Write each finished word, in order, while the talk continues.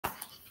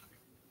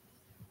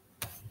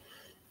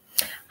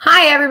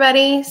Hi,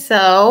 everybody.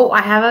 So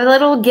I have a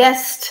little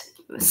guest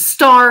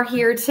star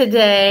here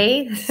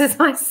today. This is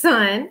my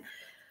son.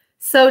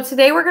 So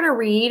today we're going to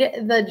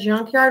read The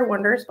Junkyard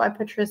Wonders by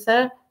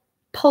Patricia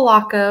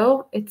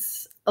Polacco.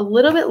 It's a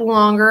little bit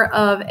longer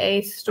of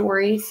a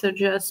story, so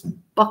just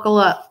buckle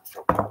up.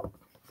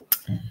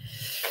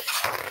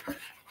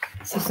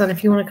 So, son,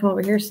 if you want to come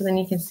over here so then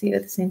you can see it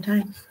at the same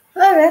time.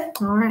 Okay.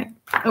 All right.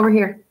 Over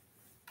here.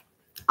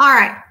 All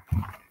right.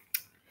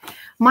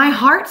 My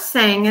heart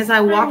sang as I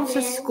walked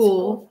to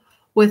school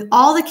with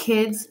all the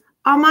kids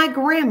on my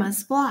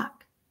grandma's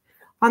block.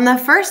 On the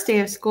first day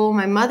of school,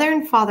 my mother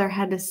and father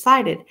had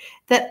decided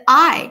that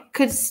I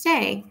could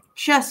stay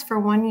just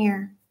for 1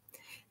 year.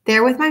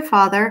 There with my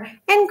father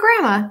and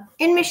grandma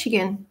in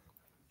Michigan.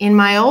 In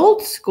my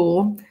old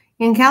school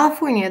in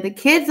California, the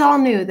kids all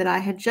knew that I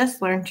had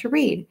just learned to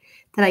read,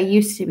 that I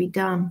used to be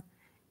dumb.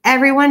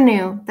 Everyone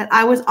knew that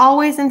I was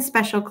always in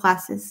special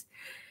classes.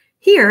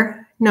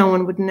 Here, no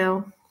one would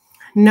know.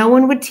 No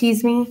one would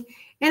tease me,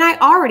 and I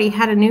already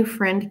had a new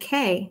friend,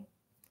 Kay.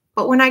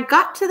 But when I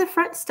got to the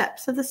front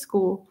steps of the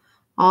school,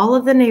 all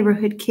of the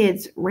neighborhood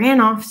kids ran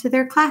off to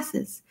their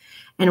classes,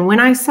 and when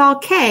I saw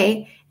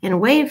Kay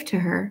and waved to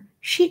her,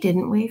 she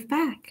didn't wave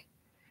back.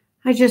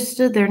 I just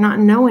stood there not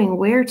knowing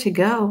where to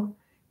go,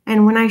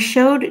 and when I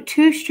showed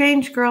two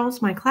strange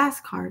girls my class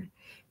card,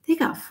 they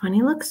got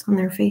funny looks on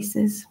their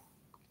faces.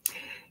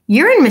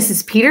 "You're in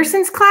Mrs.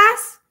 Peterson's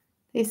class?"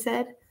 they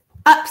said.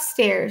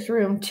 "Upstairs,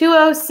 room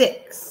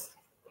 206.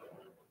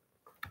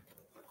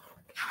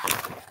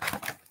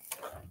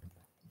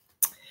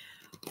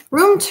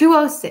 Room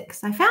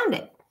 206. I found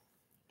it.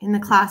 In the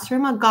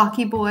classroom, a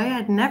gawky boy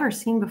I'd never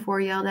seen before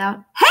yelled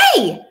out,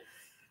 "Hey!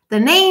 The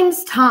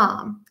name's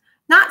Tom.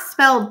 Not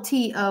spelled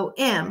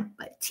T-O-M,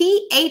 but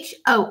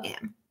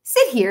T-H-O-M.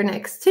 Sit here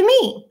next to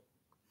me."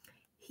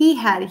 He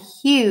had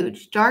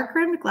huge,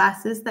 dark-rimmed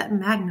glasses that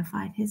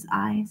magnified his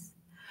eyes.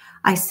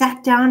 I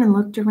sat down and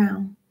looked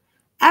around.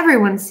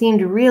 Everyone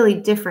seemed really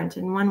different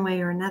in one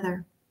way or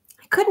another.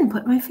 I couldn't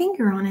put my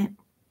finger on it.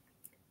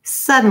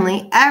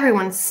 Suddenly,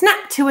 everyone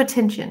snapped to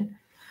attention.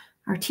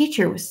 Our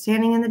teacher was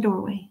standing in the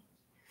doorway.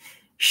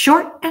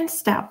 Short and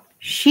stout,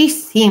 she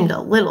seemed a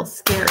little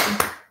scary.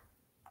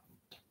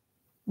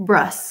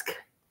 Brusque.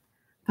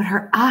 But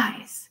her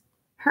eyes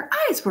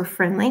were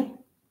friendly.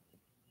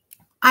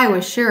 I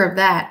was sure of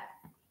that.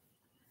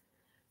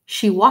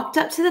 She walked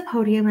up to the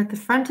podium at the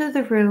front of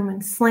the room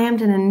and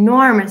slammed an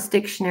enormous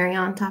dictionary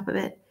on top of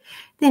it.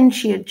 Then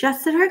she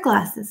adjusted her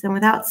glasses, and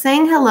without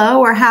saying hello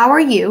or how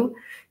are you,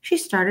 she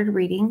started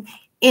reading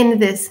in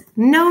this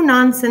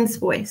no-nonsense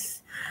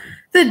voice.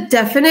 "The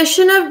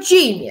definition of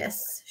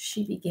genius,"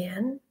 she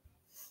began.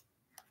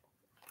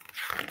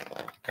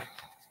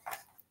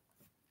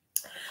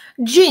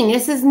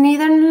 "Genius is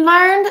neither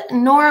learned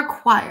nor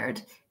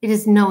acquired. It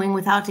is knowing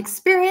without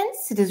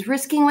experience. It is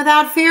risking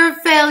without fear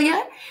of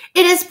failure.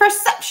 It is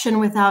perception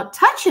without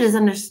touch. It is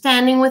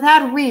understanding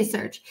without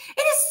research. It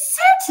is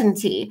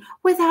certainty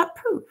without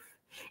proof.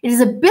 It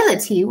is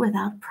ability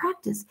without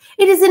practice.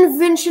 It is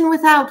invention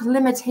without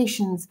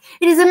limitations.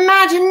 It is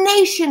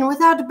imagination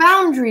without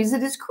boundaries.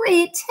 It is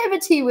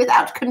creativity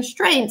without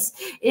constraints.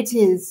 It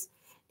is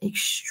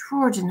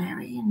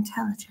extraordinary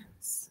intelligence."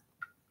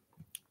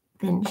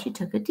 Then she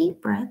took a deep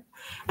breath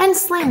and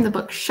slammed the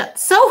book shut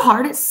so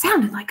hard it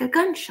sounded like a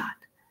gunshot.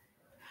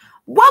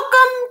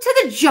 "Welcome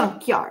to the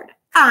junkyard.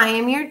 I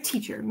am your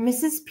teacher,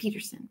 Mrs.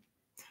 Peterson."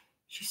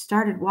 She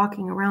started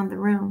walking around the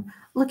room,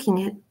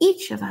 looking at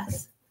each of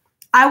us.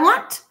 "I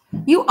want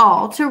you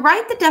all to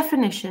write the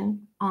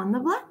definition on the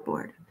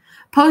blackboard.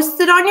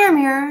 Post it on your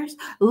mirrors.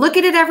 Look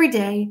at it every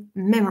day.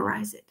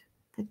 Memorize it.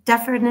 The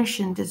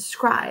definition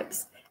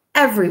describes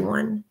every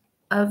one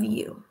of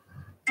you."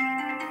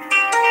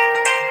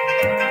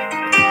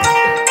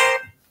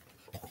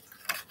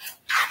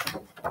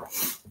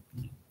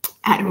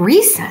 At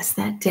recess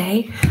that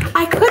day,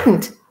 I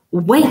couldn't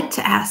wait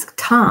to ask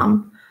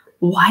Tom,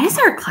 "Why is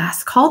our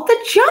class called the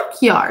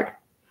Junkyard?"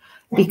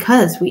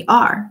 Because we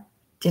are.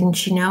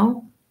 Didn't you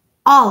know?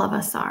 All of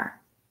us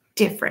are.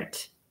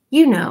 Different.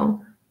 You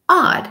know,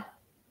 odd.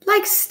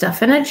 Like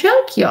stuff in a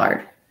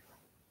junkyard.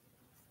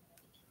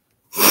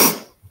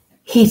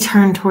 He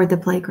turned toward the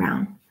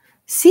playground.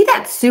 "See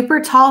that super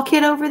tall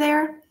kid over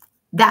there?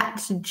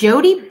 That's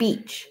Jody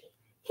Beach.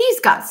 He's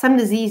got some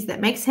disease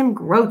that makes him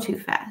grow too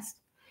fast.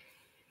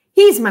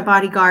 He's my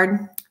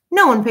bodyguard.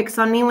 No one picks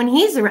on me when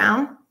he's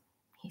around."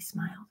 He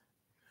smiled.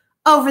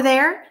 "Over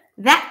there,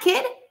 that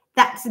kid,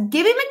 that's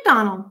Gibby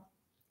McDonald.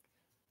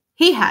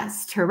 He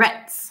has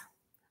Tourette's.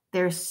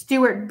 There's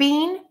Stuart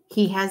Bean.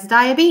 He has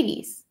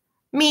diabetes.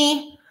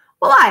 Me,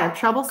 well, I have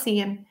trouble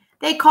seeing.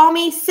 They call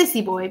me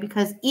Sissy Boy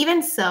because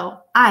even so,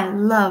 I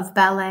love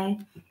ballet.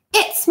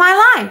 It's my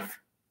life.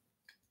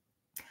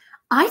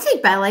 I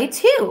take ballet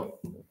too.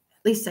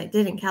 At least I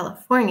did in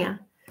California.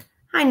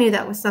 I knew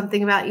that was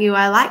something about you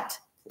I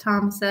liked,"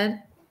 Tom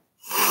said.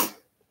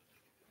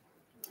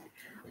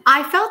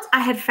 I felt I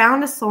had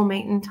found a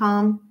soulmate in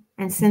Tom,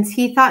 and since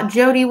he thought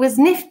Jody was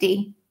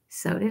nifty,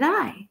 so did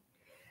I.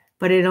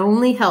 But it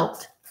only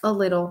helped a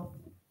little.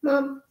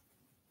 Mom,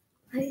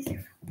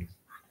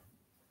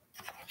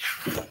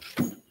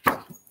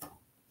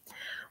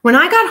 When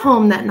I got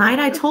home that night,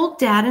 I told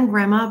Dad and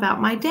Grandma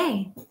about my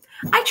day.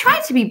 I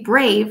tried to be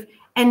brave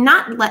and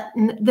not let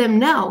them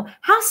know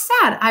how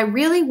sad I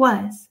really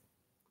was.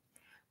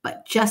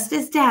 But just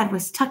as Dad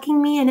was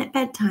tucking me in at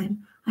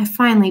bedtime, I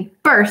finally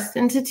burst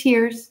into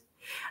tears.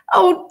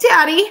 "Oh,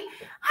 Daddy,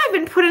 I've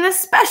been put in a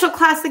special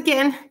class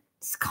again.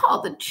 It's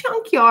called the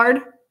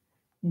Junkyard."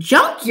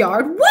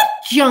 "Junkyard? What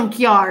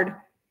junkyard?"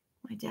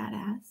 my dad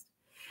asked.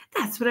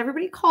 "That's what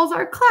everybody calls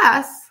our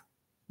class."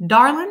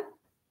 "Darling,"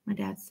 my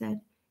dad said,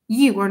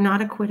 "you are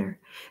not a quitter.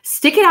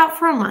 Stick it out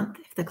for a month.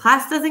 If the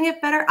class doesn't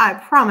get better, I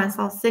promise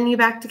I'll send you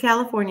back to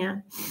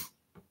California."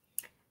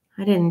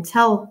 I didn't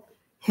tell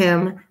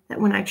him that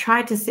when I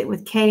tried to sit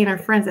with Kay and her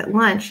friends at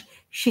lunch,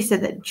 she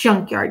said that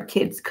junkyard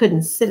kids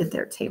couldn't sit at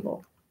their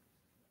table.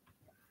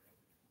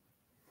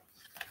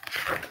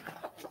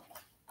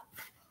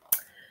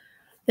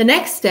 The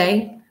next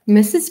day,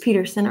 Mrs.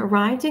 Peterson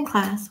arrived in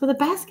class with a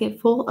basket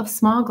full of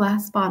small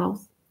glass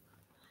bottles.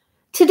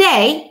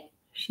 "Today,"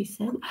 she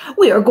said,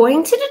 "we are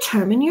going to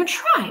determine your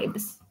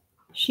tribes."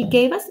 She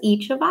gave us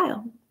each a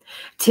vial.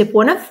 "Tip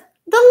one of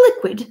the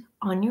liquid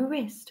on your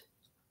wrist.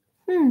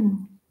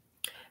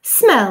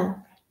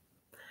 Smell.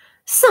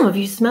 Some of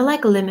you smell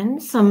like lemon,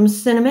 some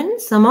cinnamon,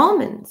 some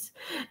almonds.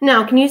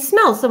 Now, can you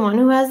smell someone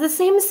who has the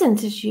same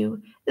scent as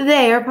you?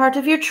 They are part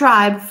of your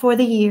tribe for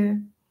the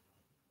year."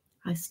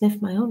 I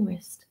sniffed my own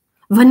wrist.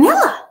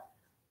 "Vanilla!"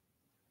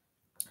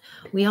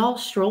 We all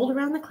strolled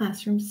around the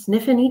classroom,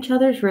 sniffing each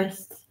other's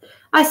wrists.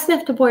 I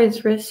sniffed a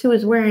boy's wrist who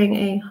was wearing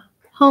a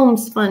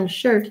homespun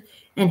shirt,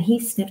 and he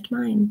sniffed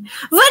mine.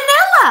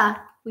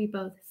 "Vanilla!" we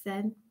both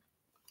said.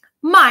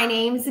 "My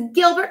name's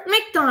Gilbert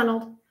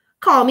McDonald.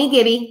 Call me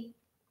Gibby."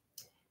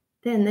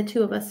 Then the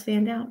two of us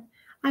fanned out.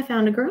 I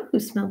found a girl who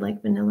smelled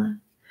like vanilla.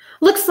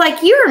 "Looks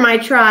like you're my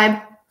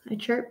tribe," I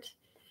chirped.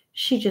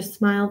 She just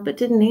smiled but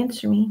didn't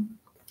answer me.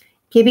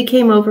 Gibby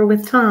came over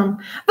with Tom.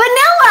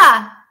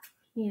 "Vanilla!"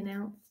 he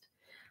announced.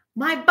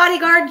 "My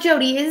bodyguard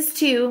Jody is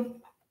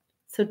too."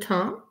 So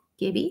Tom,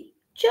 Gibby,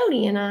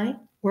 Jody, and I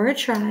were a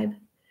tribe.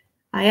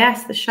 I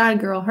asked the shy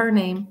girl her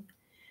name.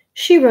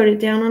 She wrote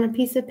it down on a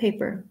piece of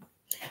paper.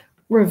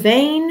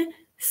 Ravane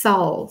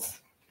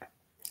Sauls.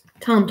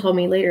 Tom told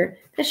me later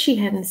that she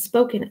hadn't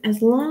spoken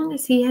as long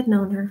as he had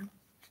known her.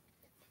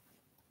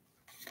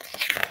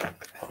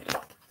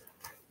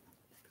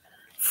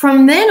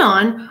 From then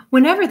on,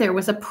 whenever there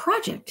was a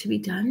project to be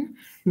done,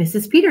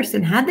 Mrs.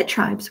 Peterson had the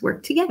tribes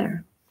work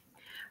together.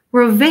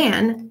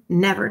 Ravane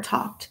never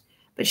talked,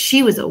 but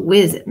she was a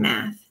whiz at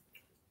math.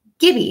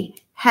 Gibby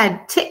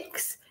had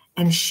tics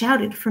and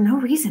shouted for no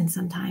reason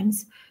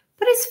sometimes,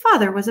 but his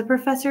father was a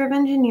professor of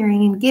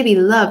engineering and Gibby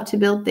loved to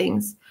build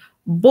things.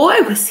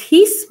 Boy, was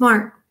he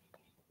smart.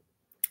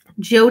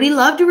 Jody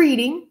loved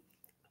reading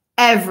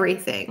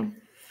everything,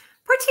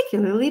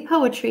 particularly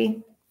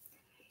poetry.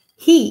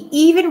 He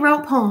even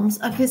wrote poems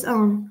of his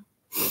own.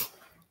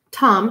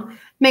 Tom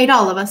made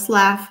all of us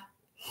laugh.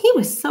 He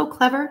was so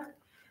clever.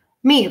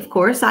 Me, of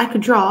course, I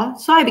could draw,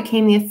 so I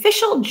became the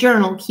official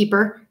journal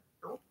keeper.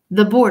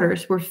 The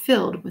borders were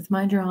filled with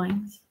my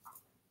drawings.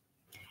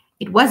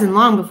 It wasn't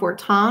long before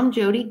Tom,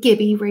 Jody,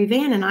 Gibby,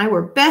 Ravane, and I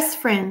were best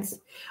friends.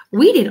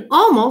 We did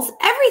almost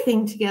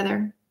everything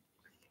together.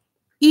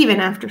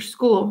 Even after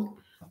school,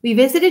 we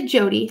visited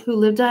Jody, who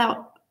lived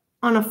out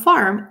on a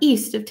farm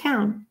east of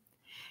town.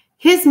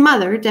 His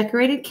mother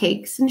decorated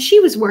cakes, and she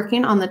was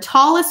working on the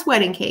tallest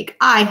wedding cake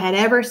I had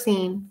ever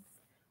seen.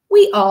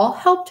 We all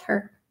helped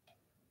her.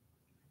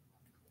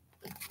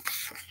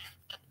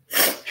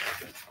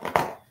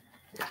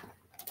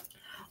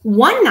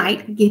 One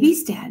night,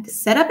 Gibby's dad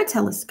set up a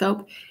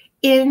telescope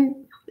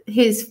in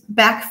his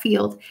back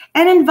field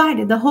and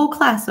invited the whole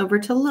class over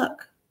to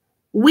look.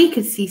 We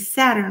could see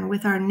Saturn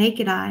with our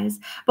naked eyes,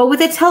 but with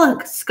a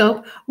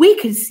telescope, we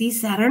could see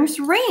Saturn's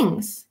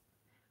rings.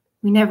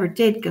 We never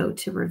did go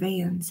to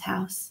Ravane's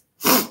house.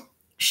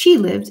 She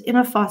lived in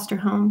a foster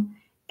home,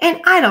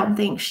 and I don't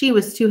think she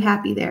was too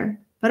happy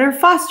there. But her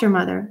foster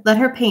mother let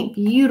her paint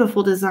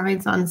beautiful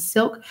designs on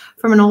silk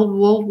from an old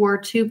World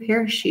War II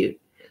parachute,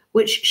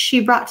 which she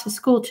brought to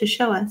school to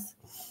show us.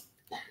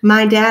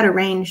 My dad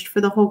arranged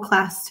for the whole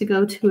class to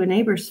go to a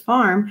neighbor's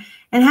farm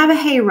and have a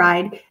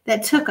hayride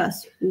that took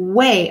us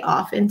way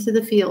off into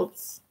the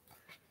fields.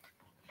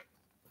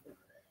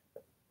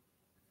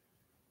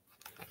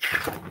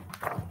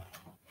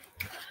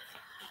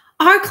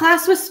 Our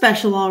class was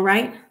special, all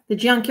right. The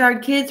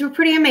Junkyard kids were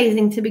pretty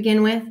amazing to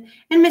begin with,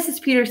 and Mrs.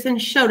 Peterson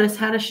showed us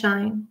how to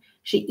shine.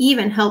 She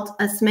even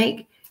helped us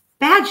make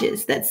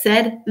badges that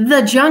said,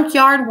 "The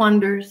Junkyard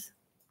Wonders."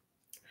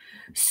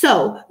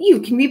 "So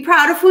you can be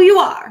proud of who you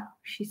are,"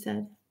 she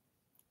said.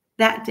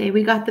 That day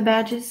we got the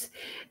badges.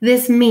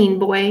 This mean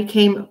boy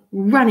came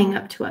running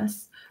up to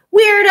us.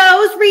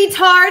 "Weirdos,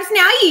 retards,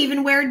 now you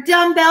even wear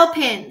dumbbell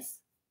pins."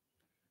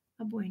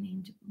 A boy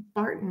named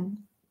Barton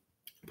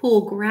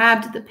Poole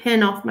grabbed the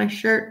pin off my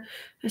shirt.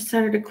 I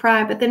started to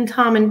cry, but then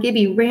Tom and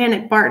Gibby ran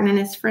at Barton and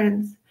his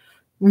friends.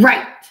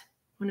 "Right,"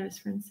 one of his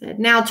friends said.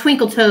 Now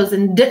Twinkletoes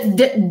and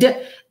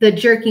the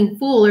jerking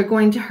fool are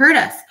going to hurt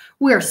us.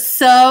 We're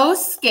so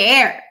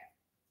scared.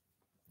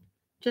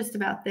 Just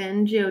about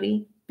then,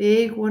 Jody,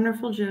 big,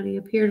 wonderful Jody,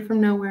 appeared from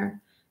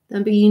nowhere.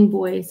 The Bean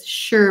Boys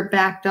sure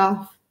backed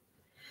off.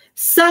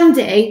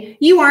 Someday,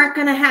 you aren't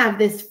going to have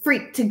this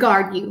freak to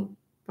guard you,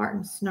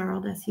 Barton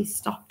snarled as he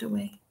stalked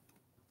away.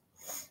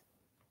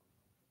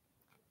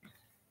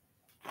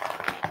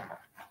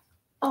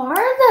 Are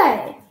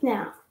they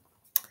now?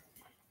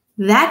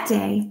 That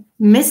day,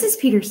 Mrs.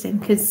 Peterson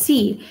could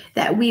see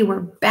that we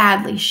were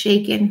badly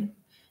shaken.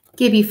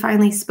 Gibby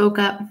finally spoke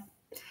up.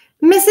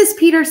 Mrs.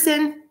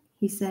 Peterson,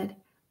 he said,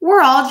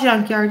 we're all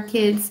junkyard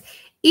kids.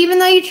 Even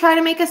though you try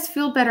to make us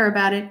feel better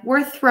about it,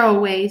 we're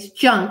throwaways,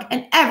 junk,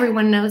 and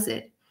everyone knows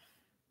it.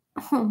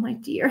 Oh, my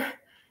dear,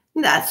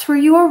 that's where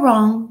you are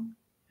wrong,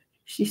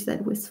 she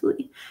said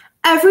wistfully.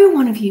 Every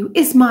one of you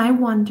is my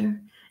wonder.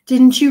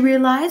 Didn't you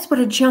realize what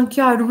a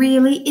junkyard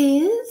really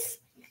is?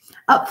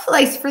 A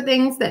place for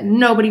things that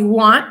nobody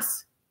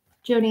wants,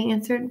 Jody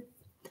answered.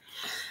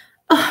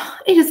 Oh,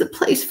 it is a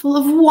place full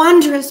of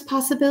wondrous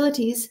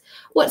possibilities.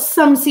 What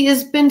some see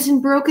as bent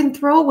and broken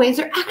throwaways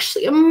are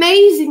actually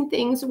amazing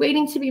things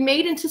waiting to be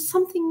made into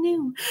something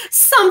new,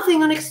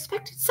 something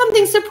unexpected,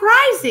 something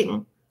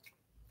surprising.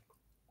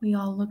 We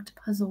all looked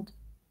puzzled.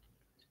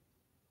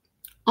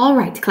 All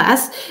right,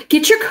 class,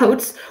 get your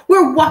coats.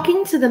 We're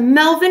walking to the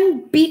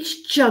Melvin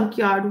Beach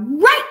Junkyard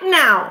right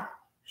now,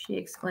 she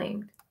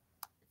exclaimed.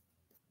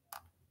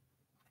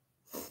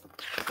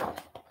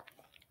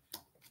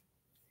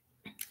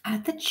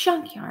 At the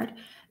junkyard,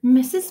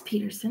 Mrs.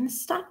 Peterson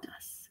stopped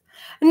us.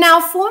 Now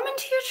form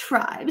into your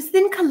tribes,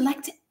 then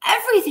collect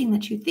everything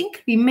that you think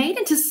could be made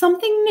into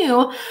something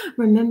new.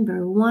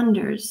 Remember,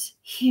 wonders,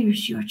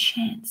 here's your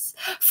chance.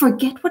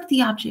 Forget what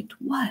the object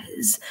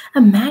was.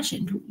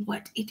 Imagine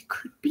what it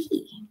could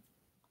be.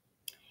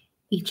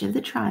 Each of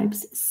the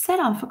tribes set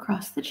off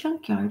across the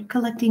junkyard,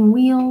 collecting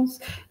wheels,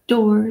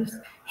 doors,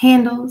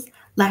 handles,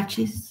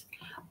 latches.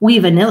 We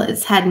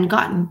vanillas hadn't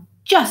gotten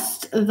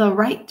just the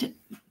right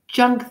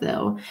junk,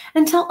 though,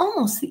 until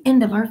almost the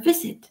end of our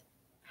visit.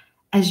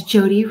 As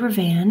Jody,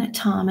 Ravan,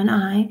 Tom, and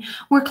I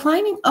were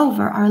climbing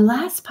over our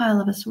last pile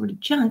of assorted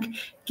junk,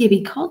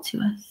 Gibby called to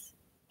us.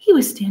 He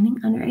was standing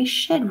under a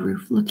shed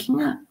roof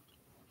looking up.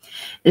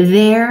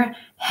 There,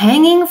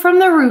 hanging from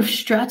the roof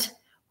strut,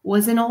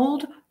 was an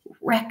old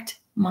wrecked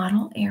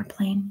model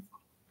airplane.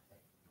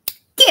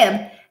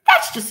 Gib,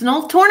 that's just an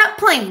old torn-up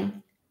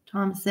plane,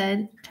 Tom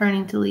said,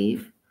 turning to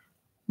leave.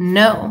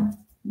 No,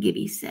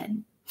 Gibby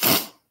said.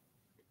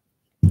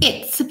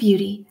 It's a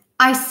beauty.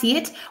 I see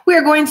it. We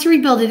are going to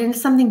rebuild it into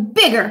something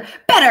bigger,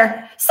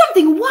 better,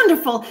 something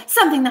wonderful,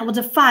 something that will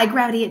defy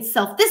gravity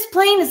itself. This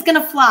plane is going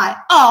to fly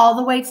all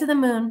the way to the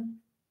moon.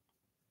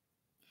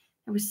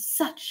 There was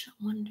such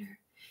wonder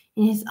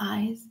in his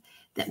eyes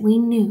that we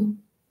knew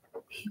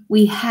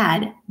we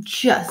had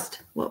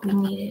just what we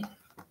needed.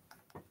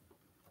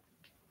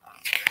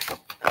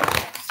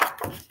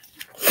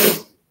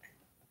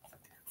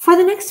 For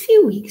the next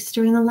few weeks,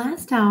 during the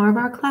last hour of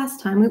our class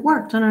time, we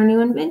worked on our new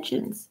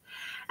inventions.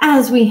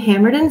 As we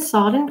hammered and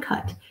sawed and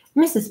cut,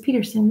 Mrs.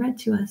 Peterson read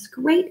to us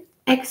Great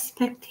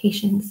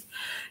Expectations,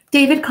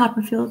 David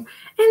Copperfield,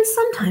 and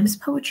sometimes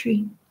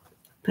poetry.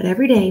 But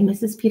every day,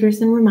 Mrs.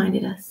 Peterson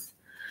reminded us,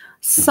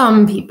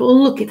 some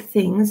people look at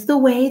things the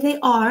way they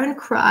are and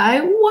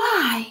cry,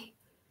 why?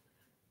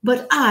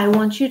 But I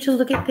want you to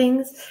look at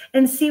things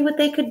and see what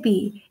they could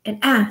be and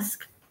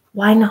ask,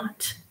 why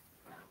not?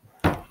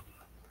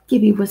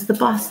 Gibby was the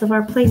boss of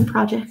our plane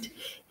project.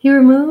 He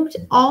removed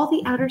all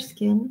the outer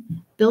skin,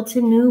 built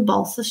in new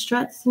balsa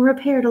struts, and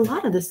repaired a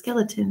lot of the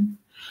skeleton.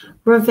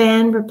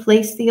 Ravan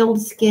replaced the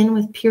old skin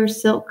with pure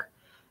silk.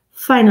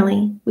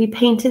 Finally, we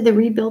painted the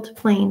rebuilt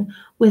plane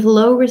with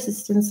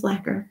low-resistance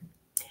lacquer.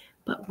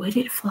 But would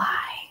it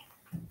fly?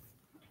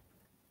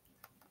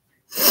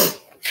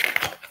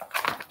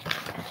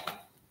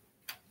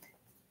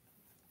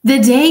 The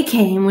day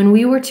came when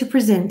we were to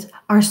present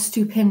our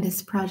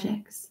stupendous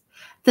projects.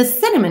 The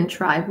Cinnamon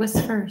tribe was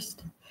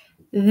first.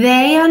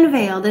 They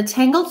unveiled a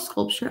tangled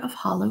sculpture of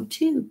hollow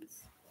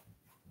tubes.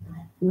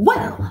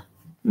 Well,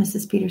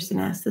 Mrs. Peterson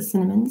asked the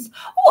Cinnamons,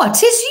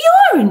 what is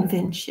your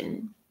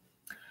invention?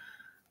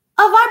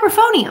 A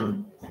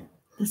vibraphonium,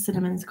 the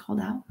Cinnamons called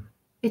out.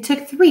 It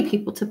took 3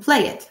 people to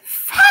play it.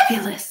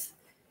 Fabulous!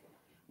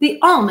 The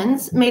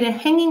Almonds made a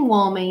hanging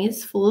wall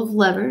maze full of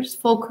levers,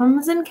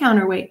 fulcrums, and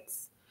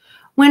counterweights.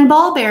 When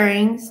ball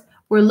bearings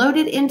were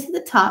loaded into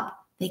the top,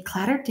 they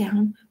clattered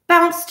down,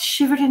 bounced,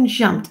 shivered, and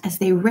jumped as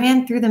they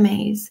ran through the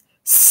maze.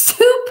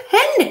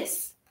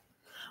 Stupendous!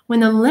 When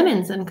the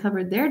Lemons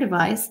uncovered their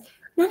device,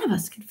 none of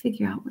us could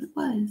figure out what it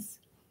was.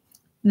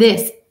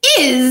 This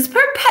is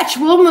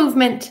perpetual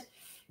movement.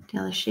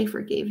 Dallas Schaefer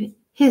gave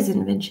his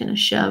invention a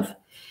shove.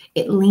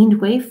 It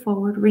leaned way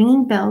forward,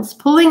 ringing bells,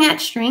 pulling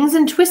at strings,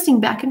 and twisting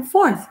back and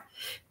forth.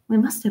 We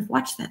must have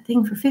watched that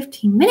thing for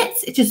 15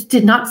 minutes. It just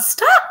did not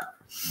stop.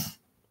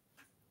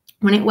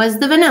 When it was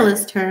the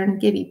Vanilla's turn,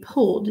 Gibby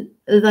pulled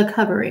the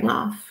covering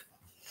off.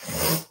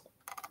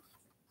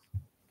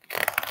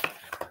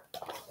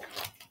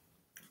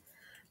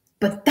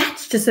 But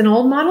that's just an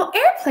old model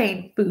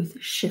airplane, Booth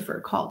Schiffer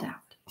called out.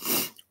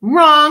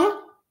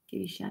 Wrong,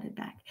 Gibby shouted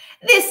back.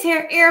 This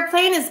here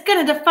airplane is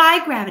going to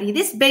defy gravity.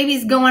 This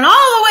baby's going all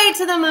the way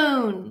to the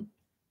moon.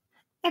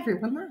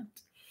 Everyone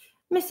laughed.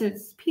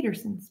 Mrs.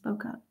 Peterson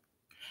spoke up.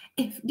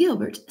 If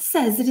Gilbert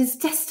says it is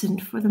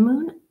destined for the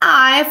moon,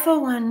 I, for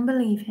one,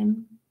 believe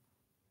him.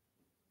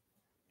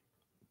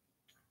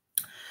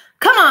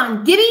 Come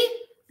on, Gibby.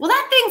 Will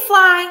that thing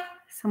fly?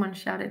 Someone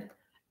shouted.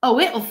 Oh,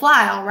 it will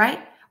fly, all right.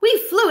 We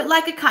flew it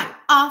like a kite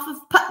off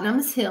of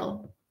Putnam's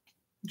Hill,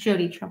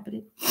 Jody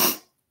trumpeted.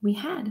 We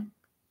had.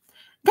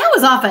 That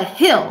was off a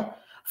hill.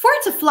 For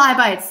it to fly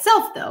by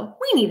itself, though,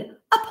 we need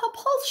a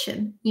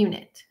propulsion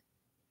unit.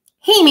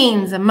 He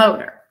means a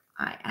motor,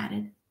 I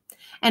added.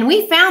 And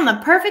we found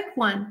the perfect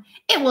one.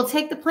 It will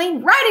take the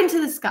plane right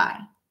into the sky.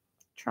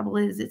 Trouble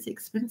is, it's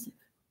expensive.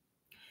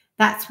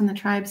 That's when the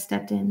tribe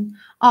stepped in.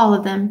 All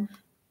of them.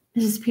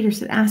 Mrs.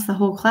 Peterson asked the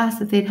whole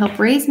class if they'd help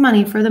raise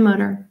money for the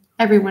motor.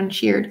 Everyone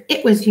cheered.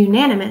 It was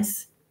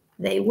unanimous.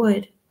 They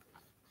would.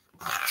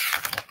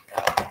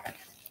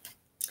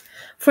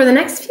 For the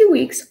next few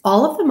weeks,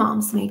 all of the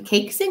moms made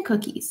cakes and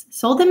cookies,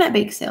 sold them at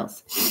bake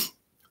sales.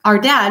 Our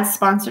dads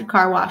sponsored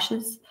car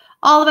washes.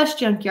 All of us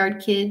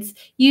Junkyard kids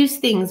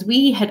used things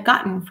we had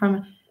gotten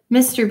from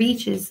Mr.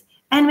 Beach's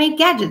and made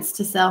gadgets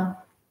to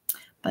sell.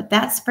 But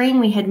that spring,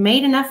 we had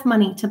made enough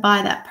money to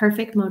buy that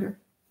perfect motor.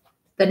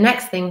 The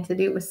next thing to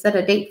do was set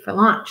a date for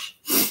launch.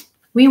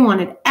 We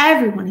wanted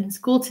everyone in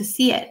school to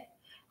see it.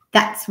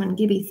 That's when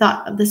Gibby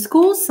thought of the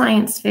school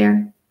science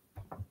fair.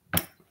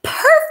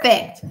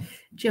 Perfect,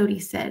 Jody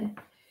said.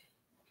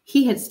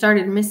 He had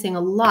started missing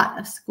a lot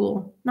of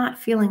school, not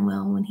feeling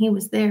well when he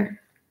was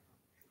there.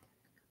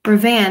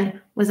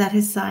 Ravan was at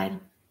his side.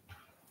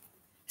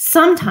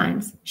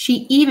 Sometimes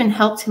she even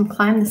helped him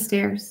climb the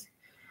stairs.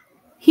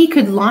 He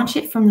could launch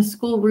it from the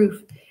school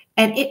roof,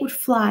 and it would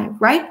fly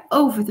right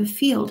over the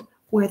field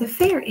where the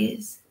fair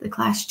is, the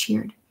class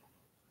cheered.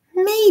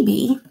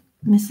 Maybe,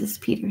 Mrs.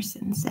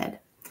 Peterson said.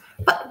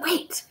 But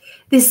wait,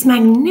 this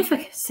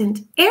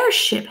magnificent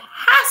airship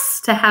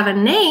has to have a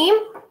name.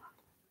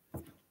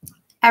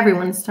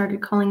 Everyone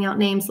started calling out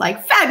names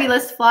like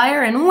Fabulous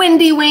Flyer and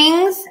Windy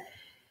Wings.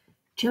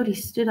 Jody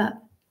stood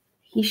up.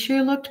 He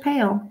sure looked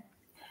pale.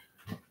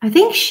 I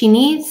think she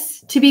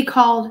needs to be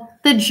called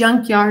the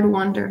Junkyard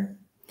Wonder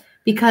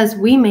because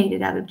we made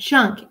it out of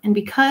junk, and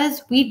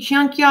because we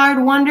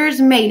Junkyard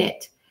Wonders made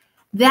it.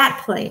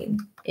 That plane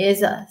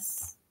is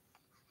us.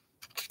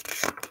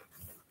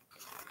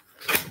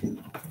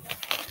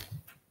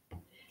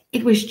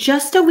 It was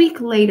just a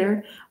week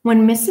later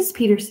when Mrs.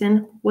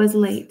 Peterson was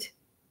late.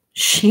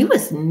 She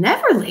was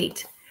never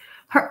late.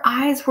 Her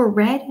eyes were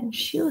red and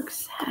she looked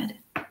sad.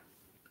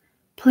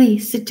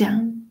 Please sit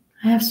down.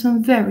 I have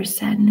some very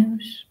sad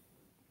news.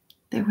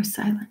 There was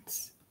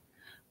silence.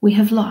 We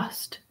have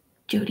lost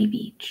Jody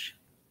Beach.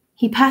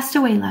 He passed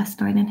away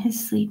last night in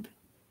his sleep.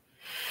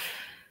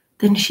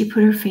 Then she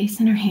put her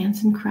face in her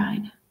hands and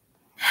cried.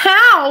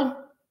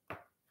 How?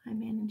 I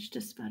managed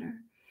to sputter.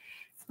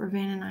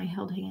 Ravan and I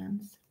held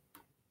hands.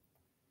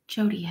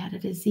 Jody had a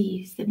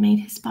disease that made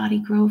his body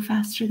grow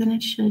faster than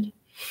it should.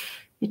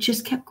 It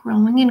just kept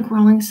growing and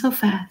growing so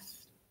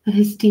fast that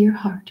his dear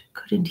heart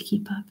couldn't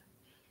keep up.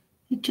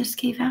 It just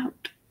gave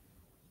out.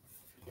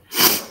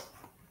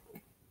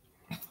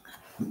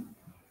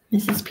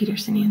 Mrs.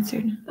 Peterson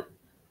answered.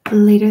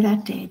 Later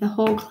that day, the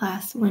whole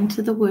class went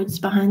to the woods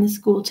behind the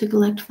school to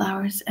collect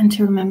flowers and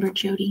to remember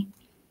Jody.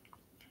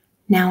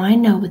 Now I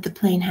know what the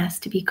plane has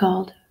to be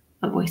called,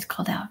 a voice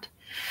called out.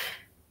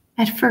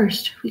 At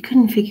first, we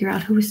couldn't figure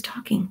out who was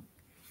talking.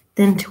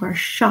 Then, to our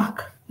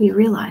shock, we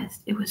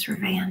realized it was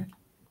Ravan.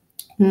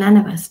 None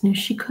of us knew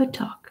she could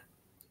talk.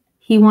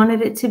 He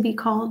wanted it to be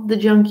called the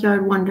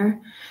Junkyard Wonder.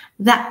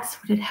 That's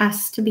what it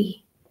has to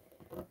be.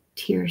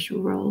 Tears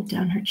rolled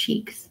down her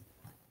cheeks.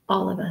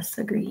 All of us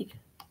agreed.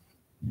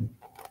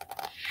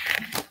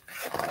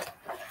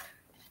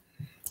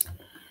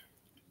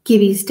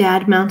 Gibby's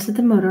dad mounted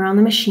the motor on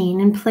the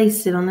machine and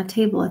placed it on the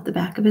table at the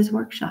back of his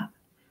workshop.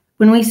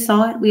 When we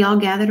saw it, we all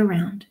gathered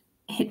around.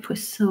 It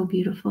was so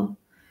beautiful.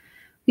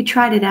 We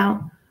tried it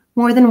out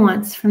more than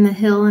once from the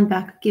hill and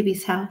back of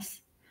Gibby's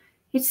house.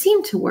 It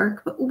seemed to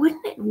work, but would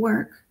it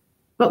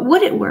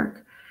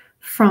work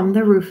from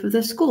the roof of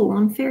the school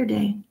on fair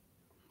day?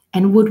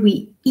 And would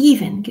we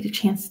even get a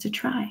chance to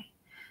try?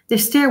 The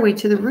stairway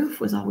to the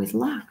roof was always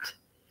locked.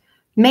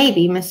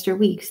 Maybe Mr.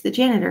 Weeks, the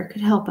janitor,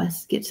 could help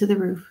us get to the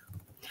roof.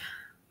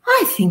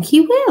 I think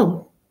he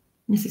will,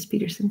 Mrs.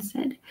 Peterson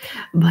said,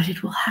 but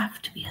it will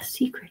have to be a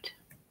secret.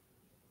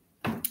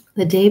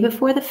 The day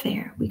before the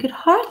fair, we could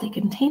hardly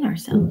contain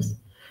ourselves.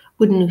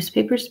 Would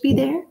newspapers be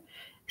there?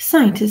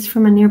 Scientists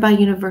from a nearby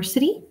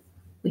university?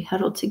 We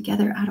huddled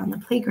together out on the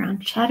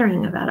playground,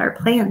 chattering about our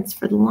plans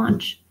for the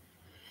launch.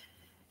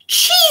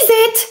 Cheese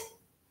it!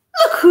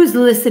 Look who's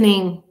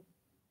listening,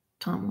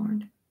 Tom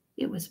warned.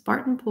 It was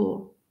Barton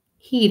Poole.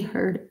 He'd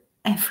heard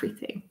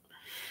everything.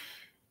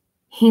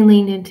 He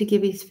leaned into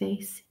Gibby's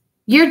face.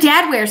 Your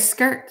dad wears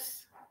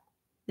skirts.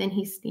 Then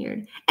he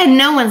sneered. And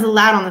no one's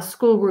allowed on the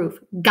school roof.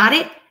 Got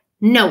it?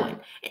 No one.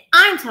 And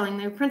I'm telling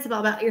the principal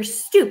about your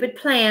stupid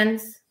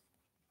plans.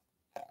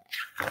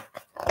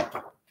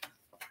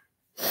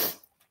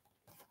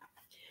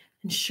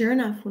 And sure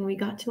enough, when we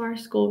got to our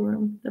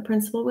schoolroom, the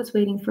principal was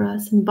waiting for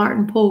us, and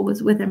Barton Pole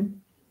was with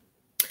him.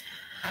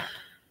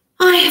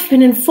 I have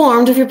been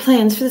informed of your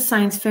plans for the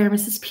science fair,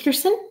 Mrs.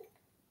 Peterson.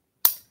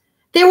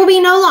 There will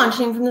be no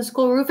launching from the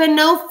school roof and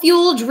no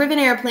fuel-driven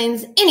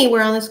airplanes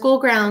anywhere on the school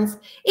grounds.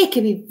 It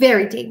could be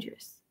very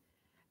dangerous.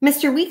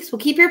 Mr. Weeks will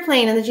keep your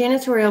plane in the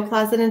janitorial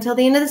closet until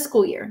the end of the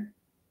school year.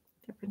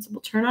 The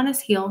principal turned on his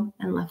heel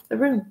and left the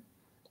room.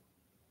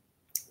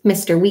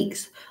 Mr.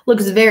 Weeks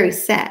looks very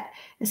sad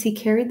as he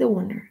carried the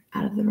wonder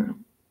out of the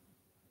room.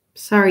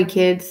 Sorry,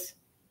 kids,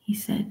 he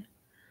said.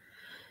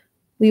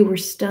 We were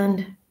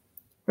stunned.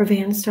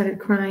 Ravan started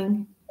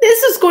crying.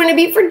 This is going to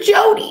be for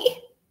Jody,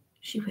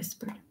 she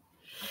whispered.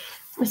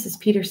 Mrs.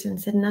 Peterson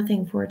said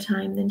nothing for a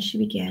time, then she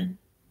began.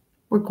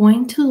 We're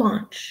going to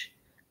launch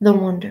the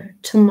wonder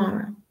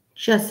tomorrow,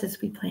 just as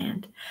we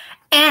planned,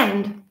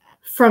 and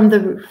from the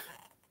roof.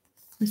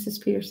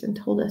 Mrs. Peterson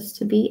told us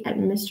to be at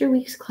Mr.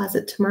 Weeks'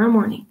 closet tomorrow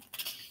morning,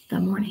 the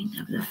morning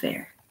of the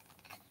fair.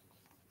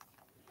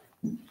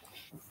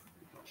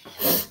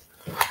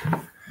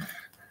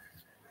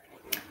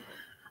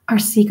 Our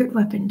secret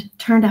weapon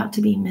turned out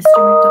to be Mr.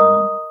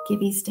 McDonald,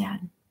 Gibby's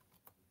dad.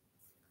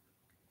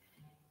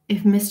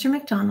 If Mr.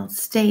 McDonald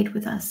stayed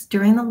with us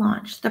during the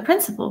launch, the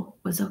principal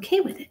was okay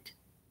with it.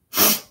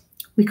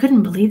 We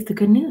couldn't believe the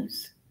good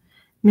news.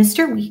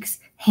 Mr. Weeks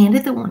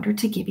handed the wonder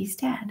to Gibby's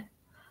dad.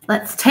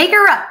 Let's take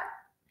her up,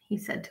 he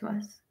said to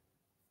us.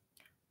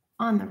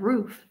 On the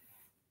roof,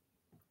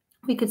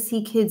 we could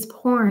see kids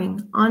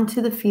pouring onto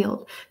the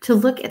field to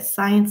look at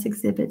science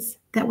exhibits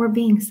that were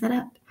being set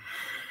up.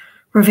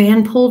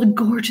 Ravan pulled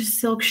gorgeous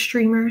silk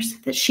streamers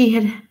that she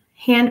had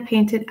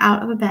hand-painted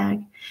out of a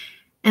bag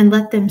and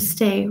let them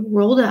stay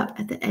rolled up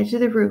at the edge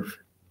of the roof.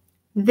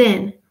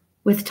 Then,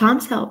 with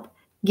Tom's help,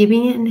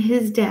 Gibby and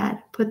his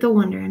dad put the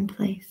wonder in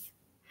place.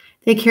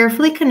 They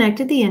carefully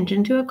connected the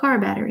engine to a car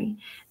battery,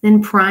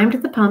 then primed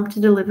the pump to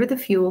deliver the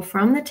fuel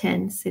from the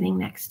tin sitting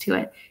next to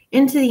it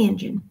into the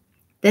engine.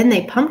 Then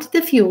they pumped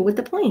the fuel with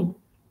the plane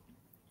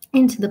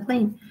into the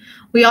plane.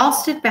 We all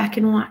stood back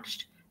and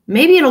watched.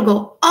 Maybe it'll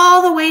go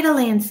all the way to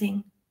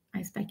Lansing,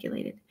 I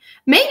speculated.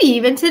 Maybe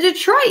even to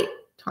Detroit,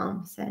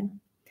 Tom said.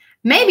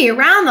 Maybe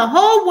around the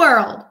whole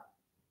world,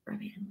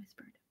 Ravan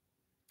whispered.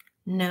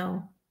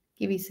 No,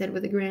 Gibby said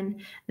with a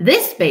grin.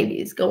 This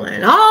baby's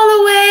going all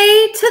the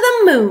way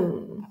to the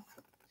moon.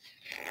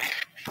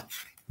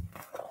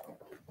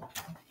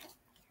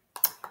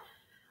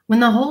 When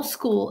the whole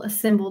school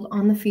assembled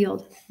on the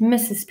field,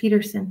 Mrs.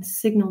 Peterson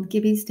signaled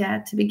Gibby's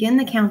dad to begin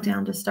the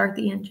countdown to start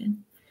the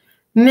engine.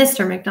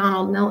 Mr.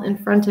 McDonald knelt in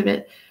front of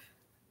it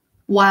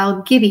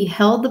while Gibby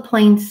held the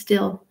plane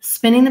still,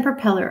 spinning the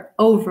propeller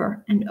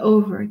over and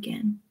over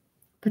again.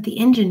 But the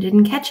engine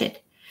didn't catch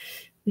it.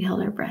 We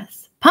held our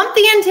breaths. Pump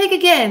the intake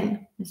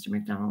again, Mr.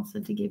 McDonald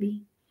said to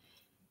Gibby.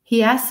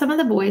 He asked some of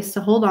the boys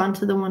to hold on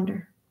to the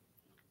wonder.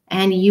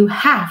 And you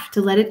have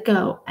to let it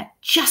go at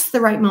just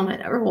the right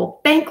moment, or it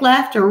will bank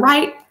left or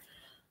right.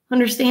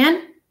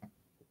 Understand?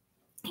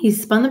 He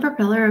spun the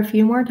propeller a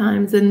few more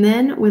times, and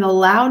then, with a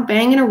loud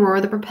bang and a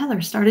roar, the propeller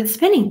started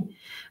spinning.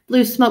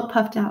 Blue smoke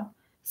puffed out.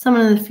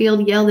 Someone in the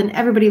field yelled, and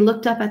everybody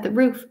looked up at the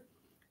roof.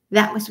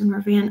 That was when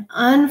Ravan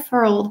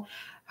unfurled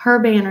her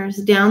banners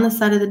down the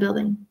side of the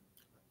building.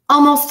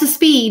 Almost to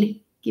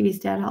speed, Gibby's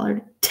dad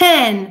hollered.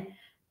 10,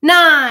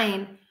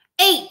 9,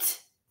 8.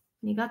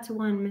 When he got to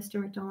 1,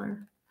 Mr. McDonald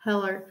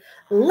hollered,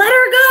 let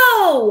her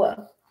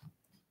go!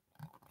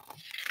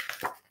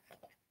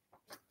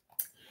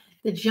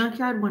 The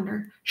Junkyard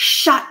wonder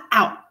shot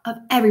out of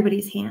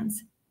everybody's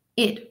hands.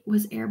 It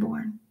was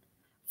airborne.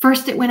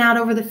 First it went out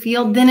over the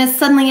field, then as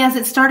suddenly as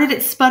it started,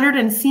 it sputtered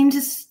and seemed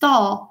to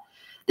stall.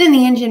 Then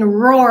the engine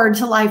roared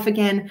to life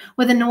again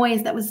with a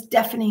noise that was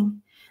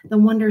deafening. The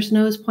wonder's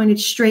nose pointed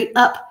straight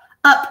up,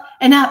 up,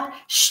 and up,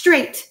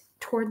 straight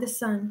toward the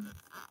sun.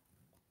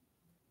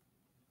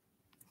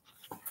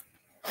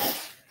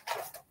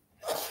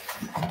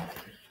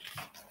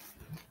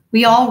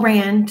 We all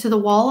ran to the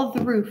wall of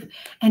the roof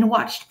and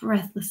watched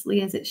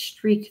breathlessly as it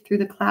streaked through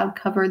the cloud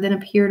cover, then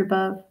appeared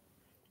above,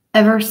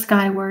 ever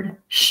skyward,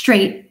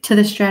 straight to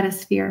the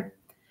stratosphere.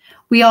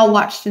 We all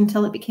watched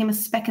until it became a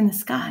speck in the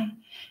sky.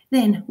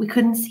 Then we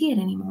couldn't see it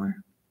anymore.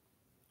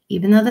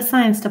 Even though the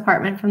science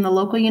department from the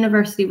local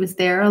university was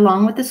there,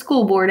 along with the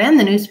school board and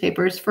the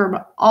newspapers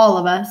for all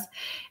of us,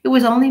 it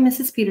was only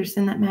Mrs.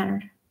 Peterson that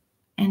mattered,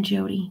 and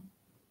Jody.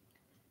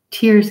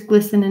 Tears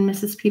glistened in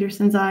Mrs.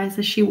 Peterson's eyes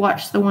as she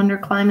watched the wonder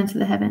climb into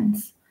the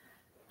heavens.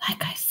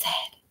 Like I said,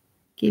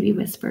 Gibby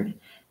whispered,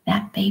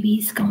 that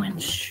baby's going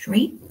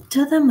straight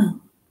to the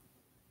moon.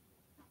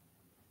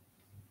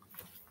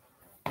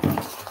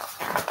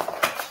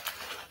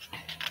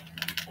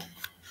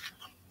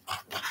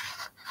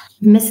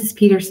 Mrs.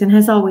 Peterson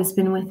has always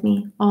been with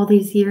me all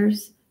these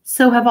years.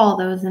 So have all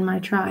those in my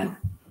tribe.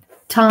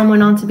 Tom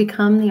went on to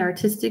become the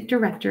artistic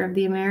director of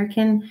the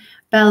American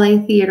Ballet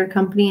Theater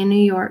Company in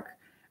New York.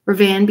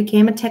 Ravan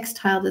became a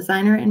textile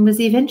designer and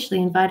was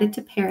eventually invited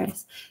to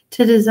Paris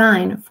to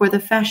design for the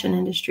fashion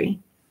industry.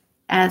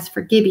 As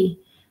for Gibby,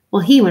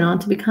 well, he went on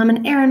to become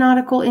an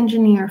aeronautical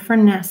engineer for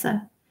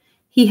NASA.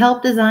 He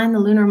helped design the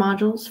lunar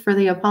modules for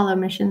the Apollo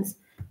missions,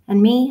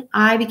 and me,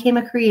 I became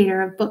a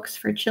creator of books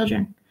for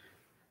children.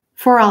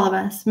 For all of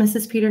us,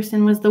 Mrs.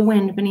 Peterson was the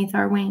wind beneath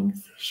our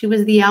wings. She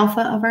was the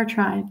alpha of our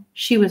tribe.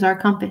 She was our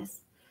compass.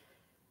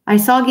 I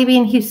saw Gibby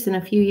in Houston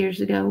a few years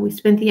ago. We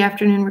spent the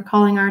afternoon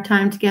recalling our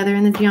time together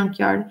in the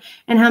junkyard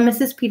and how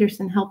Mrs.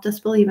 Peterson helped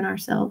us believe in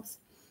ourselves.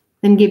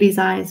 Then Gibby's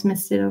eyes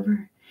misted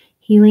over.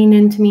 He leaned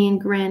into me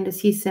and grinned as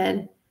he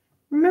said,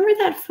 "Remember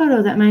that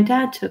photo that my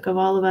dad took of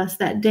all of us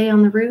that day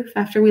on the roof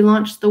after we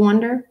launched the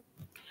Wonder?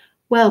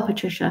 Well,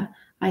 Patricia,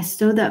 I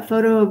stowed that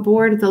photo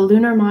aboard the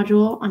lunar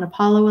module on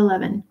Apollo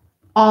 11.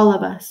 All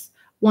of us,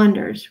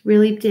 Wonders,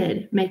 really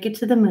did make it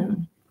to the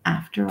moon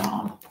after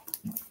all."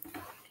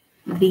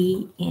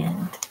 The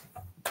end.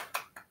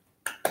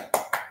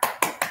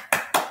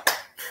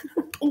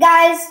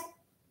 Guys,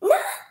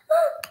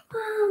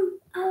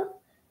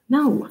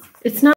 No, it's not.